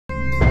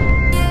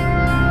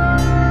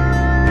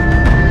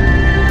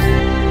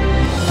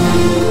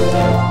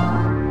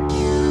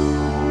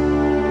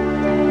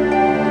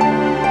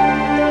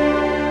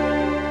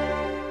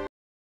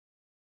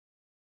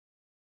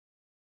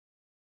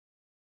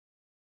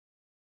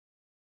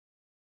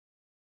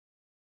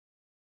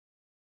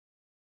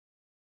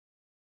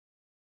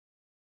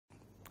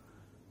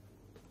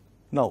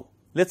Now,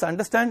 let us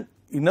understand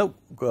in a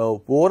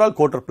overall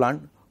coater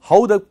plant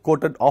how the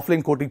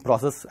offline coating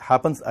process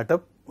happens at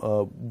a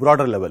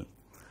broader level.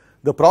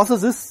 The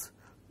process is,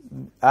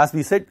 as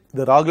we said,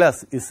 the raw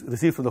glass is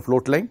received from the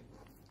float line,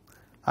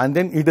 and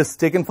then it is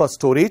taken for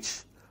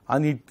storage,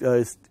 and it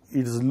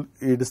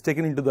is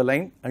taken into the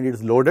line and it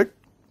is loaded.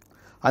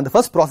 And the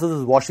first process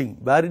is washing,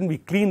 wherein we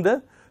clean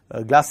the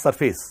glass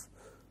surface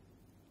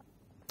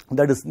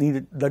that is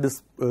needed, that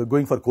is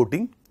going for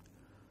coating.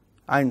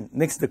 And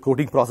next the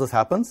coating process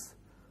happens.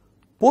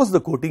 Post the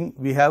coating,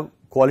 we have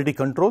quality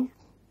control.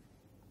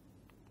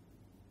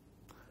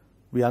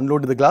 We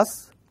unload the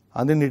glass,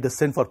 and then it is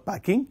sent for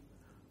packing,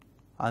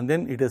 and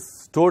then it is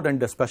stored and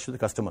dispatched to the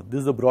customer.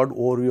 This is a broad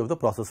overview of the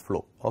process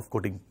flow of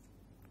coating.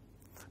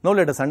 Now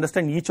let us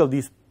understand each of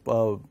these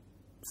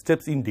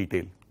steps in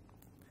detail.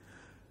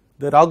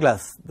 The raw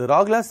glass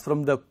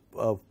from the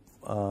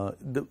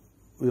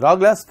raw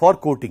glass for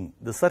coating,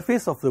 the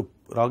surface of the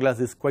raw glass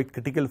is quite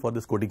critical for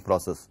this coating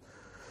process.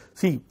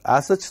 See,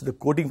 as such, the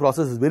coating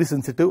process is very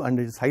sensitive and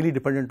it is highly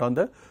dependent on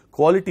the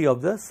quality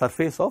of the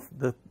surface of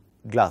the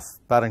glass,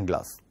 parent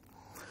glass.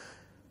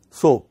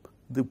 So,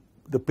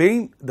 the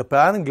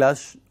parent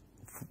glass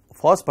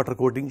for sputter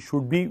coating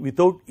should be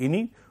without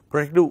any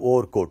protective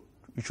overcoat.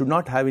 It should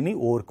not have any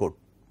overcoat.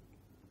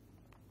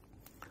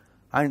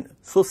 And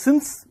so,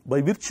 since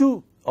by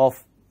virtue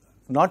of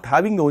not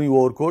having any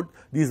overcoat,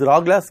 these raw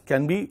glass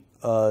can be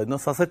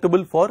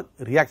susceptible for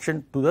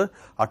reaction to the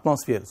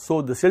atmosphere.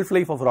 So, the shelf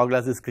life of raw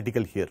glass is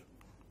critical here.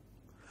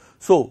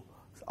 So,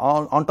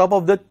 on top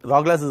of that,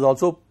 raw glass is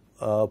also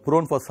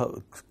prone for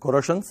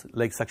corrosions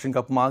like suction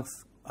cup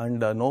marks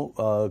and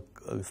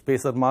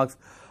spacer marks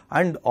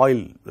and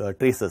oil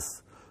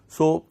traces.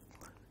 So,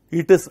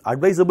 it is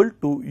advisable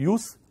to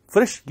use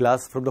fresh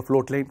glass from the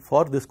float line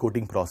for this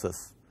coating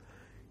process.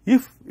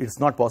 If it is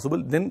not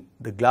possible, then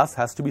the glass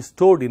has to be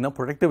stored in a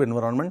protective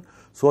environment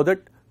so that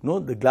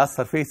the glass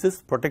surface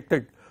is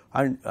protected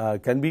and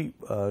can be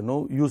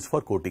used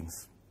for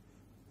coatings.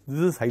 This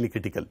is highly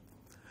critical.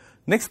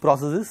 Next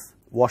process is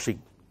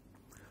washing.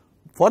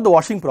 For the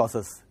washing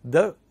process,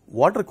 the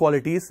water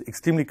quality is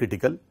extremely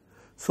critical.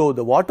 So,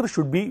 the water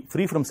should be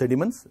free from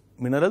sediments,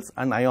 minerals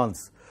and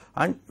ions,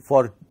 and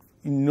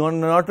in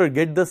order to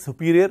get the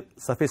superior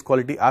surface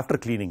quality after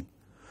cleaning.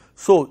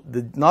 So,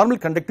 the normal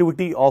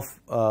conductivity of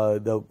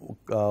the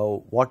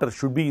water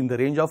should be in the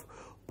range of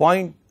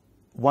 0.1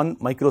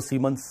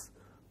 microsiemens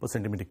per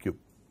centimeter cube.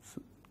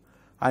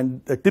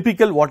 And the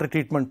typical water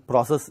treatment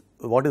process,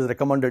 what is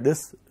recommended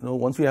is,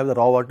 once we have the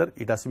raw water,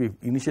 it has to be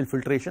initial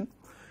filtration,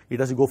 it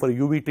has to go for a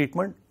UV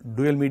treatment,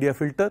 dual media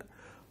filter,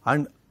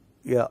 and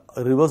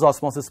reverse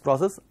osmosis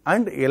process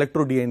and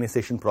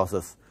electrodeionization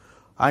process.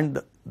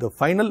 And the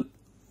final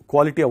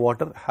quality of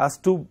water has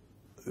to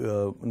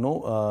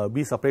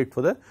be supplied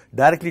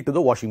directly to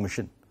the washing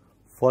machine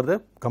for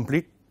the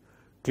complete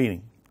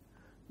cleaning.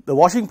 The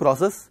washing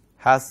process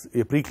has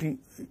a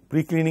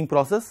pre-cleaning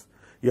process,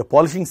 a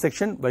polishing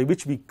section by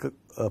which we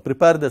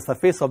prepare the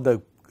surface of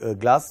the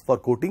glass for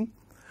coating,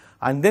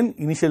 and then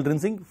initial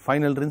rinsing,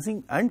 final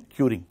rinsing and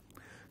curing.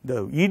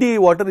 The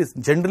EDA water is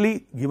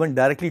generally given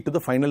directly to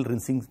the final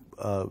rinsing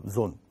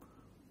zone.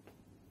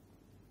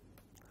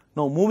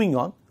 Now moving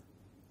on,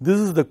 this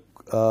is the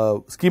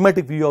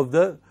schematic view of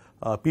the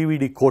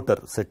PVD coater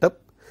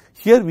setup.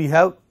 Here we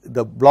have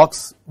the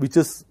blocks which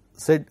is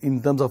set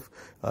in terms of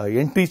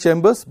entry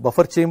chambers,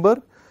 buffer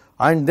chamber,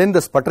 and then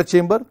the sputter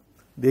chamber,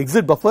 the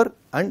exit buffer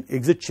and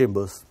exit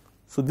chambers.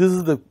 So, this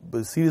is the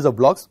series of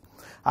blocks.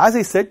 As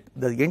I said,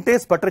 the entire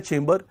sputter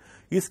chamber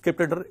is kept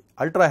under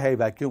ultra high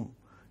vacuum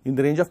in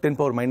the range of 10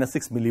 power minus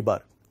 6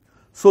 millibar.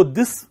 So,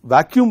 this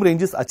vacuum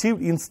range is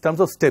achieved in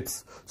terms of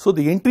steps. So,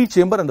 the entry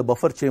chamber and the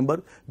buffer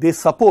chamber, they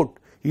support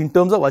in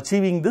terms of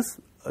achieving this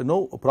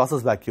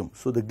process vacuum.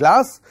 So, the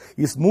glass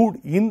is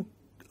moved in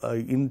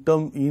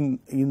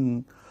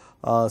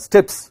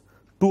steps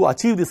to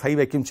achieve this high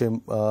vacuum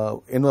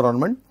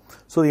environment.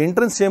 So, the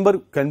entrance chamber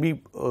can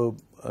be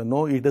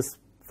it is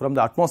from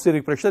the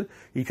atmospheric pressure,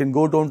 it can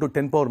go down to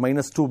 10 power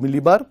minus 2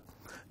 millibar.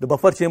 The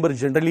buffer chamber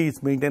generally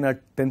is maintained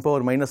at 10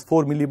 power minus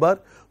 4 millibar.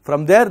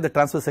 From there, the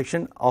transfer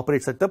section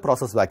operates at the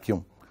process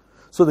vacuum.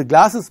 So, the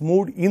glass is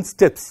moved in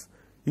steps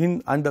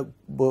and the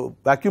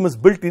vacuum is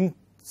built in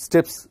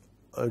steps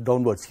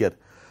downwards here.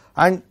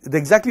 And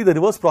exactly the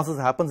reverse process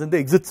happens in the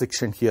exit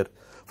section here.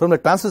 From the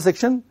transfer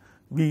section,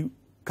 we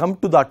come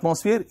to the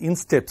atmosphere in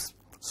steps.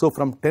 So,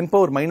 from 10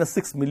 power minus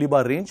 6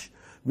 millibar range,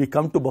 we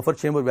come to buffer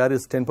chamber where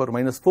is 10 power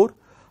minus 4,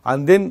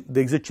 and then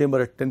the exit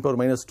chamber at 10 power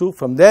minus 2.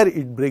 From there,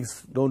 it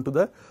breaks down to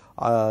the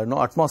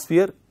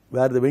atmosphere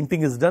where the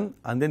venting is done,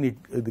 and then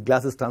the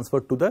glass is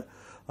transferred to the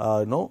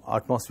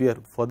atmosphere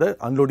for the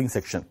unloading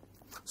section.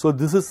 So,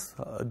 this is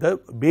the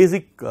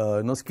basic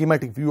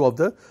schematic view of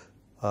the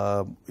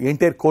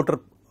entire coater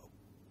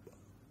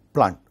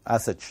plant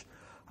as such.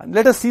 And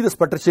let us see the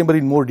sputter chamber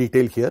in more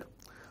detail here.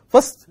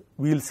 First,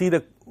 we will see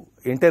the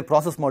entire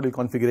process module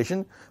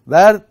configuration,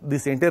 where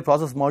this entire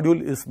process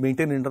module is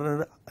maintained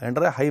under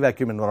a high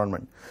vacuum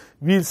environment.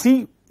 We will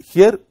see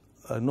here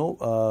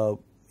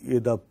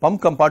the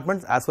pump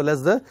compartments as well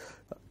as the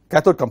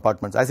cathode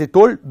compartments. As I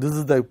told, this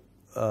is the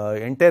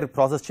entire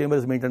process chamber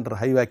is maintained under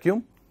high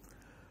vacuum.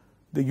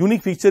 The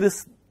unique feature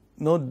is,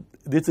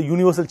 it's a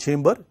universal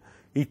chamber.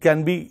 It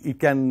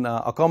can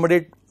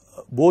accommodate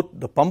both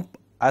the pump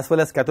as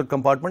well as cathode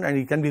compartment, and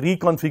it can be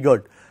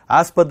reconfigured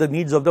as per the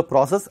needs of the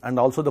process and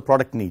also the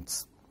product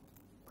needs.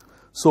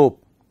 So,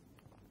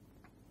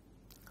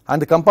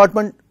 and the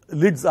compartment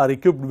lids are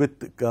equipped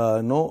with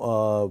are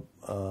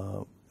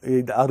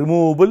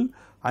removable,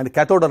 and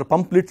cathode or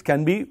pump lids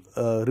can be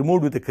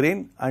removed with a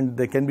crane, and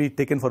they can be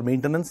taken for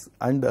maintenance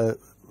and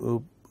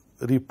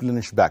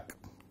replenished back.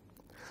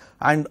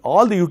 And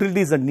all the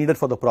utilities that are needed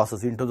for the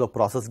process in terms of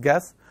process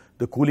gas,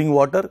 the cooling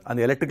water and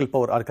the electrical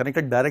power are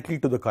connected directly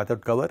to the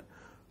cathode cover.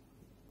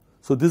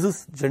 So, this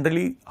is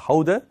generally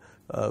how the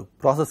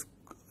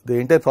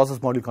entire process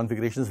module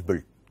configuration is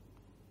built.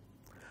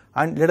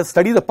 And let us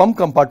study the pump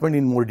compartment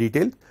in more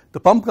detail. The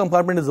pump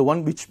compartment is the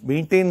one which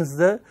maintains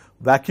the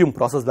vacuum,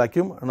 process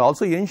vacuum, and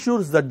also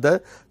ensures that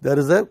there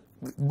is a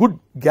good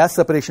gas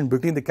separation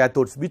between the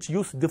cathodes, which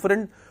use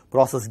different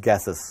process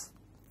gases.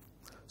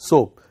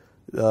 So,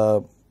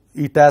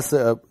 it has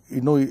a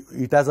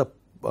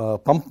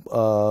pump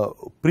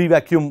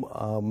pre-vacuum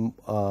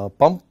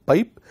pump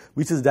pipe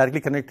which is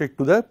directly connected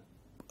to the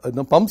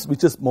pumps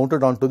which is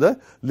mounted onto the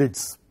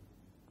lids.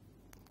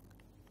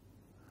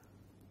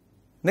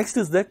 Next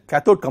is the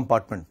cathode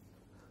compartment.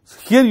 So,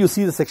 here you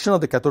see the section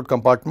of the cathode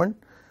compartment.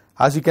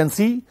 As you can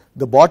see,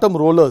 the bottom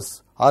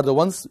rollers are the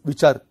ones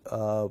which are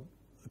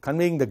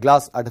conveying the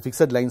glass at a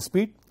fixed line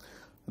speed.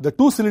 The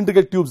two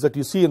cylindrical tubes that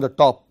you see in the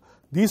top,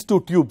 these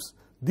two tubes,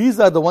 these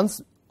are the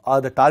ones are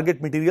the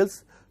target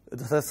materials.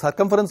 The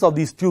circumference of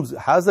these tubes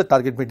has the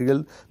target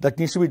material that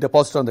needs to be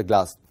deposited on the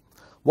glass.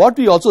 What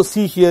we also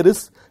see here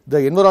is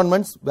the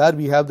environments where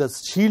we have the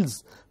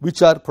shields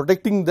which are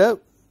protecting the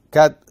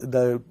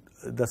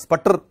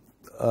sputter,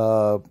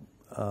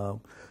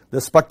 the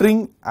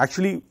sputtering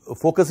actually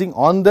focusing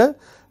on the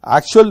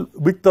actual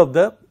width of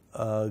the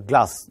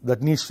glass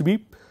that needs to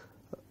be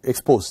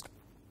exposed.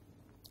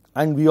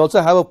 And we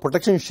also have a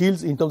protection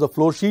shields in terms of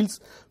floor shields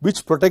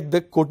which protect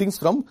the coatings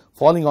from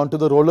falling onto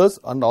the rollers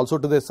and also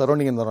to the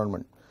surrounding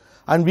environment.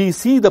 And we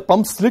see the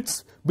pump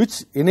slits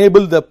which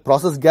enable the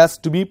process gas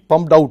to be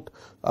pumped out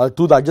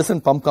to the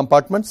adjacent pump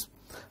compartments.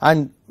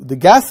 And the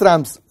gas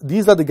ramps,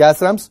 these are the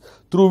gas ramps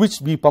through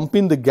which we pump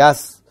in the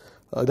gas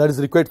that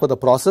is required for the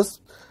process.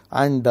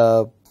 And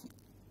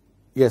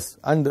yes,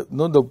 and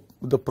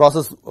the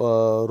process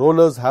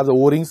rollers have the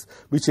O-rings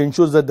which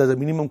ensures that there is a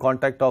minimum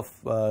contact of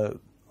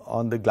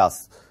on the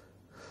glass.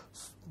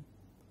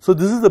 So,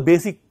 this is the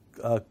basic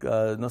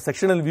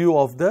sectional view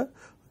of the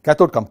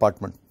cathode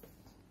compartment.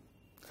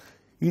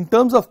 In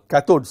terms of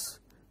cathodes,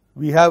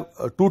 we have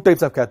two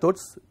types of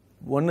cathodes.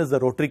 One is the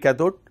rotary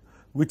cathode,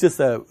 which is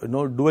a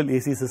dual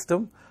AC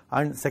system,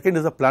 and second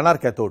is a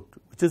planar cathode,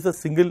 which is a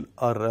single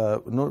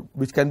or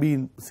which can be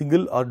in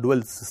single or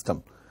dual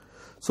system.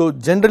 So,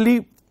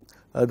 generally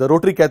the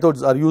rotary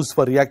cathodes are used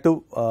for reactive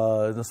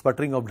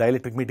sputtering of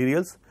dielectric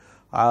materials.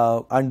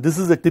 And this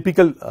is a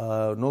typical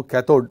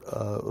cathode,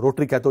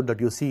 rotary cathode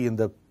that you see in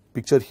the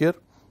picture here.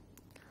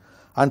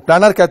 And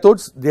planar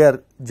cathodes, they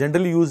are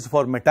generally used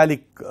for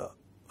metallic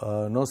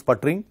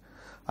sputtering,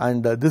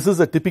 and this is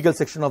a typical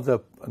section of the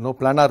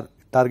planar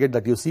target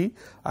that you see,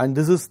 and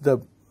this is the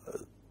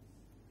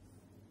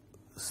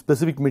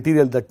specific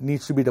material that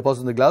needs to be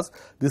deposited in the glass.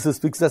 This is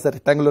fixed as a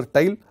rectangular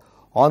tile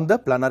on the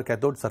planar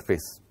cathode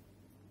surface.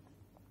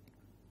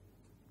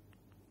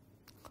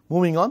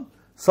 Moving on.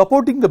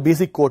 Supporting the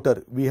basic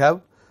coater, we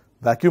have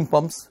vacuum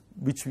pumps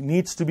which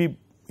needs to be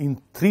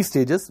in three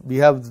stages. We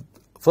have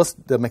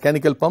first the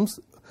mechanical pumps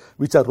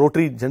which are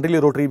generally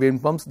rotary vane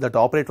pumps that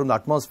operate from the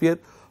atmosphere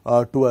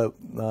to a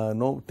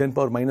 10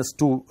 power minus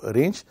 2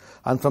 range,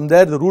 and from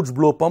there the Roots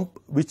blow pump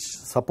which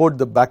support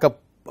the backup,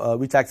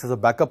 which acts as a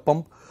backup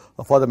pump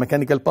for the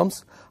mechanical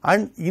pumps,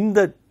 and in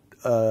the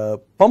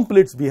pump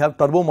lids we have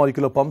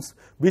turbomolecular pumps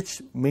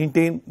which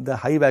maintain the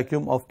high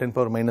vacuum of 10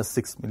 power minus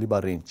 6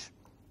 millibar range.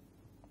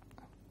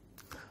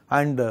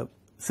 And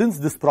since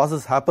this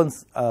process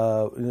happens,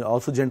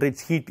 also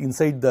generates heat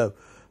inside the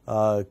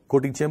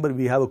coating chamber,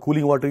 we have a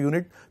cooling water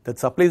unit that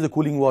supplies the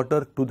cooling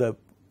water to the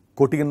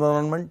coating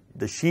environment,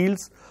 the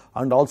shields,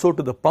 and also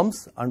to the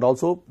pumps, and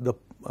also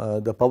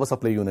the power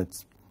supply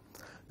units.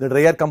 The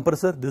dry air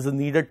compressor, this is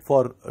needed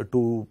for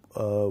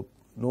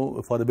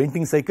for the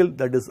venting cycle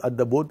that is at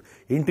the both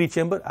entry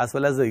chamber as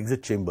well as the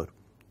exit chamber.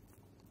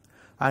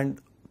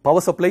 And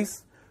power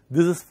supplies,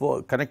 this is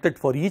connected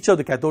for each of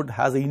the cathode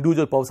has an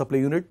individual power supply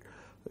unit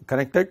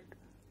connected,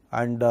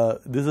 and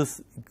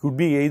this could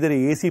be either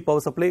a AC power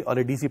supply or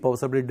a DC power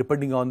supply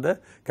depending on the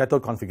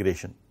cathode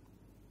configuration.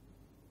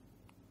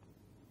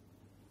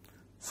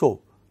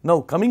 So,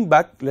 now coming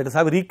back, let us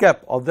have a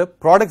recap of the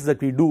products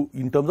that we do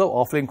in terms of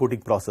offline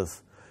coating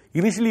process.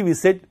 Initially we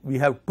said we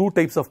have two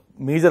types of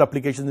major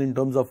applications in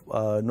terms of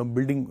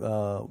building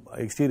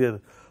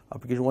exterior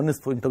application. One is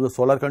in terms of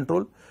solar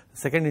control,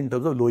 second in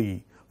terms of low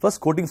E. First,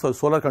 coatings for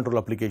solar control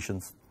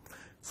applications.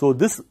 So,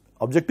 this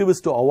objective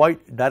is to avoid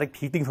direct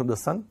heating from the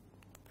sun,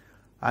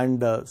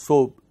 and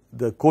so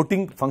the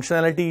coating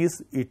functionality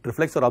is it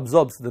reflects or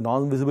absorbs the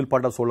non-visible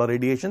part of solar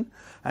radiation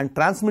and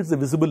transmits the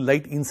visible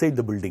light inside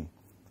the building.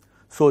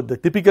 So the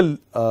typical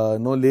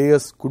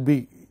layers could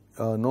be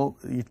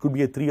it could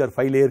be a 3 or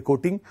 5 layer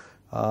coating.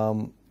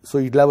 So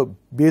it will have a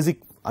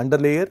basic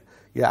underlayer,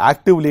 a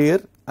active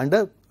layer, and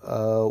a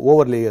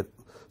overlayer.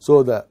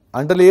 So the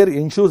underlayer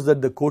ensures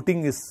that the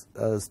coating is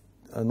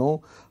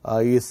adhering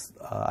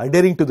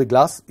to the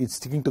glass, it's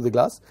sticking to the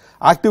glass.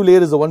 Active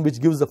layer is the one which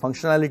gives the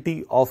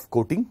functionality of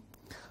coating,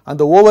 and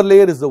the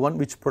overlayer is the one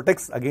which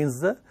protects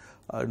against the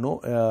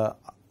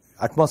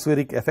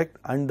atmospheric effect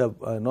and the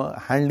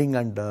handling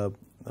and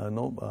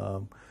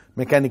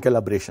mechanical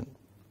abrasion.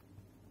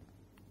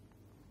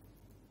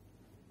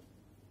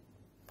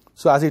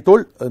 So as I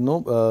told,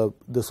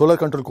 the solar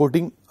control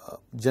coating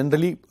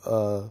generally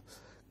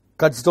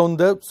cuts down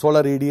the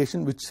solar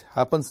radiation which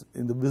happens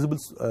in the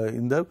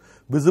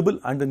visible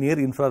and the near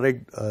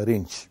infrared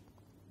range.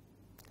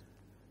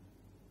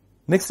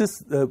 Next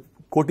is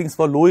coatings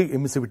for low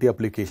emissivity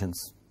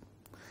applications.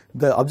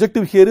 The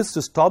objective here is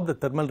to stop the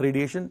thermal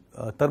radiation,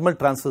 thermal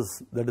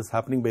transfers that is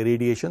happening by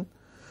radiation.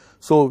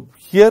 So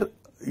here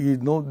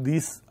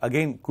these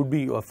again could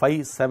be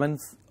 5, 7,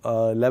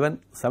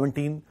 11,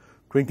 17,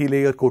 20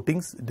 layer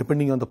coatings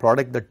depending on the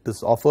product that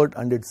is offered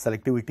and its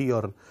selectivity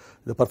or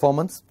the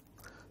performance.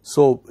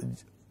 So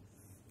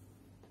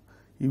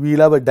we will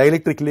have a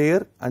dielectric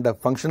layer and a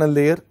functional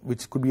layer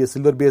which could be a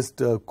silver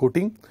based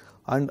coating,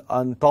 and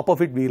on top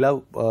of it we will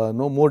have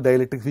more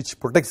dielectric which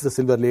protects the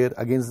silver layer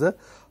against the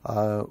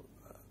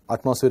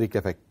atmospheric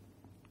effect.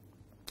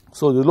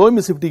 So the low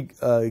emissivity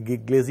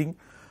glazing,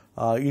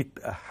 it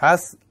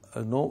has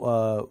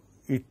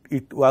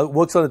it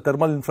works on the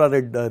thermal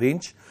infrared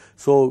range.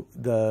 So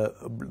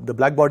the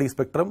black body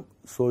spectrum,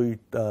 so it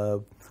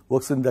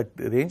works in that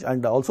range,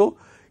 and also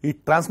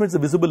it transmits the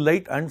visible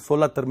light and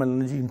solar thermal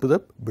energy into the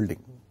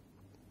building.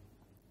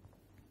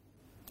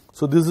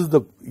 So this is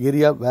the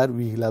area where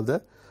we will have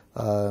the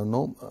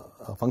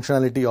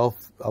functionality of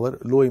our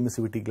low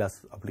emissivity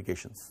glass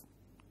applications.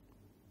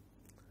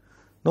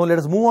 Now let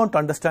us move on to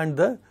understand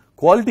the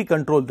quality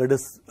control that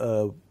is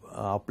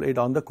applied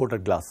on the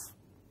coated glass.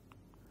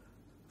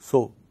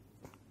 So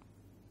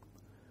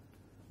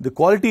the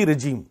quality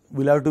regime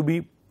will have to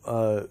be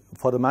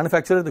for the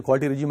manufacturer, the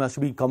quality regime has to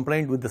be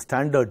compliant with the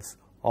standards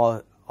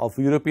of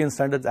European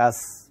standards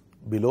as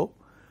below,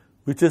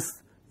 which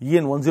is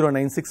EN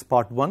 1096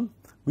 part 1,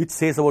 which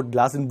says about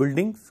glass in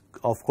buildings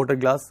of coated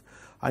glass,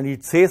 and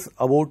it says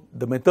about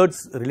the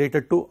methods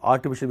related to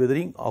artificial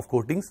weathering of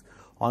coatings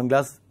on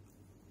glass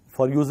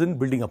for use in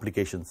building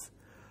applications.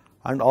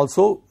 And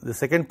also the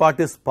second part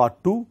is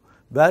part 2,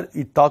 where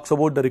it talks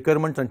about the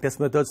requirements and test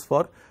methods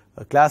for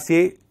class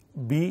A,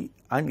 B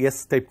and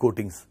S type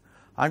coatings,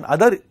 and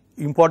other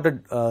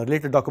important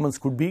related documents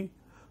could be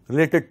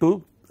related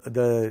to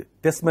the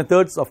test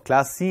methods of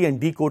class C and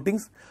D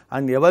coatings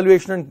and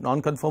evaluation and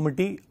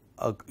non-conformity,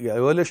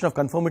 evaluation of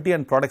conformity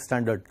and product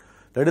standard,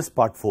 that is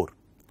part 4.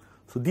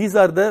 So these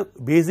are the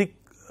basic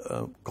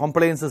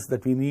compliances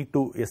that we need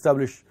to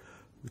establish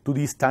to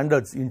these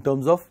standards in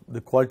terms of the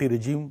quality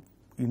regime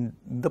in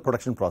the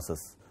production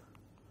process.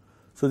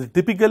 So the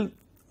typical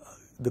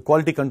the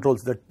quality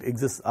controls that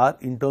exist are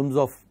in terms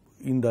of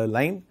in the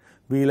line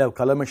we will have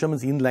color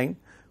measurements in line,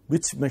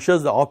 which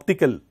measures the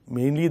optical,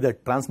 mainly the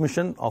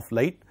transmission of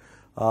light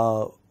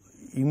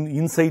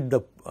inside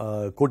the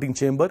coating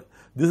chamber.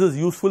 This is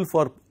useful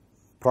for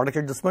product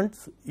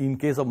adjustments in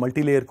case of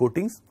multi-layer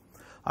coatings,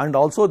 and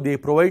also they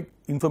provide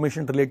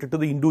information related to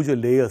the individual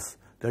layers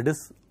that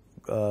is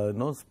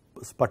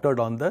sputtered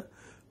on the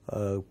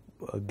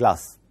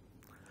glass.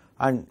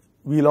 And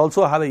we will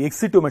also have a ex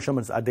situ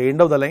measurements at the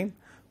end of the line,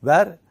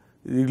 where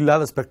you will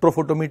have a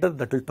spectrophotometer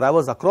that will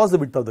traverse across the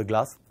width of the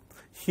glass.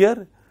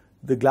 Here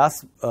the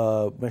glass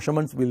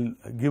measurements will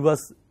give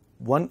us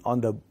one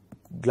on the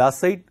glass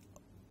side,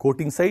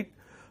 coating side,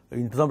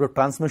 in terms of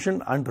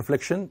transmission and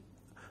reflection,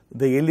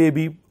 the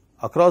LAB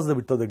across the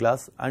width of the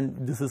glass, and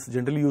this is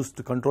generally used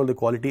to control the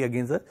quality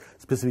against the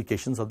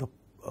specifications of the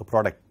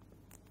product.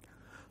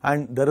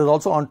 And there is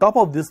also, on top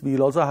of this, we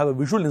will also have a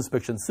visual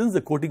inspection, since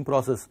the coating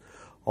process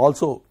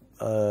also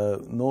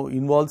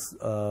involves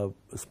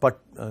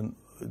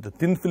the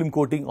thin film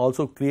coating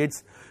also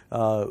creates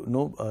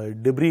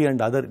debris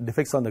and other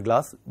defects on the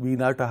glass. We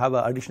have to have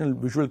an additional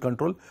visual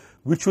control,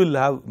 which will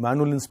have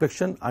manual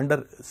inspection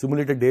under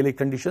simulated daylight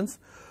conditions,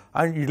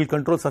 and it will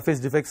control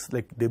surface defects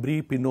like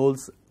debris,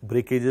 pinholes,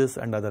 breakages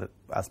and other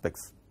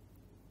aspects.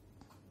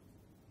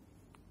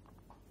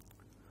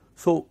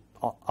 So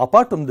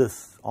apart from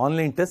this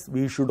online test,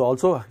 we should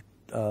also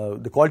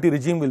the quality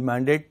regime will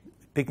mandate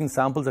taking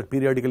samples at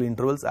periodical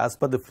intervals as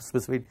per the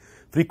specified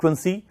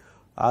frequency,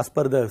 as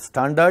per the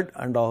standard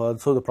and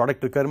also the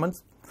product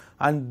requirements,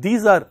 and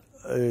these are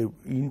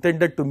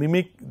intended to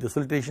mimic the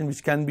siltation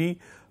which can be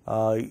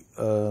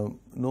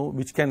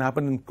which can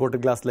happen in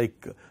coated glass,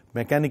 like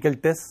mechanical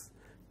tests,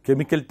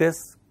 chemical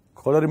tests,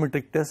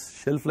 colorimetric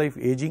tests, shelf life,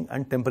 aging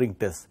and tempering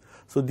tests.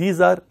 So these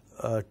are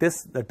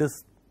tests that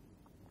is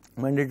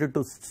mandated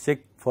to check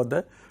for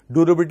the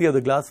durability of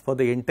the glass for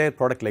the entire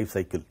product life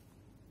cycle.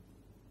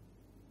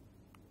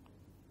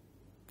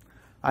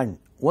 And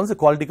once the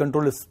quality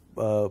control is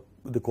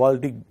the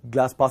quality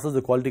glass passes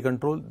the quality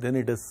control, then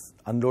it is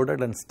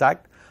unloaded and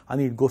stacked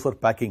and it goes for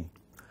packing.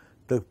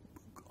 The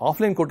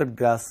offline coated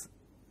glass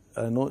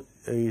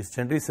is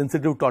generally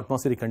sensitive to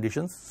atmospheric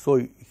conditions,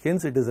 so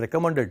hence it is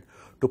recommended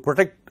to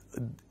protect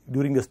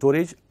during the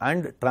storage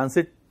and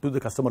transit to the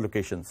customer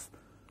locations.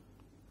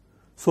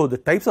 So the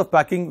types of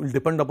packing will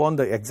depend upon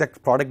the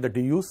exact product that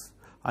you use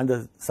and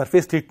the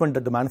surface treatment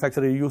that the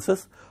manufacturer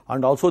uses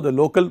and also the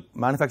local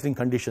manufacturing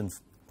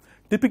conditions.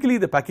 Typically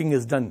the packing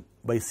is done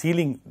by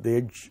sealing the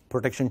edge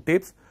protection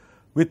tapes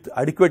with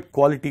adequate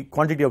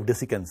quantity of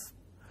desiccants,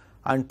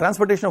 and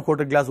transportation of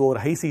coated glass over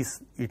high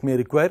seas, it may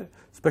require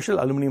special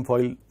aluminum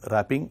foil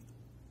wrapping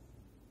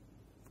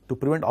to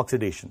prevent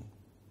oxidation.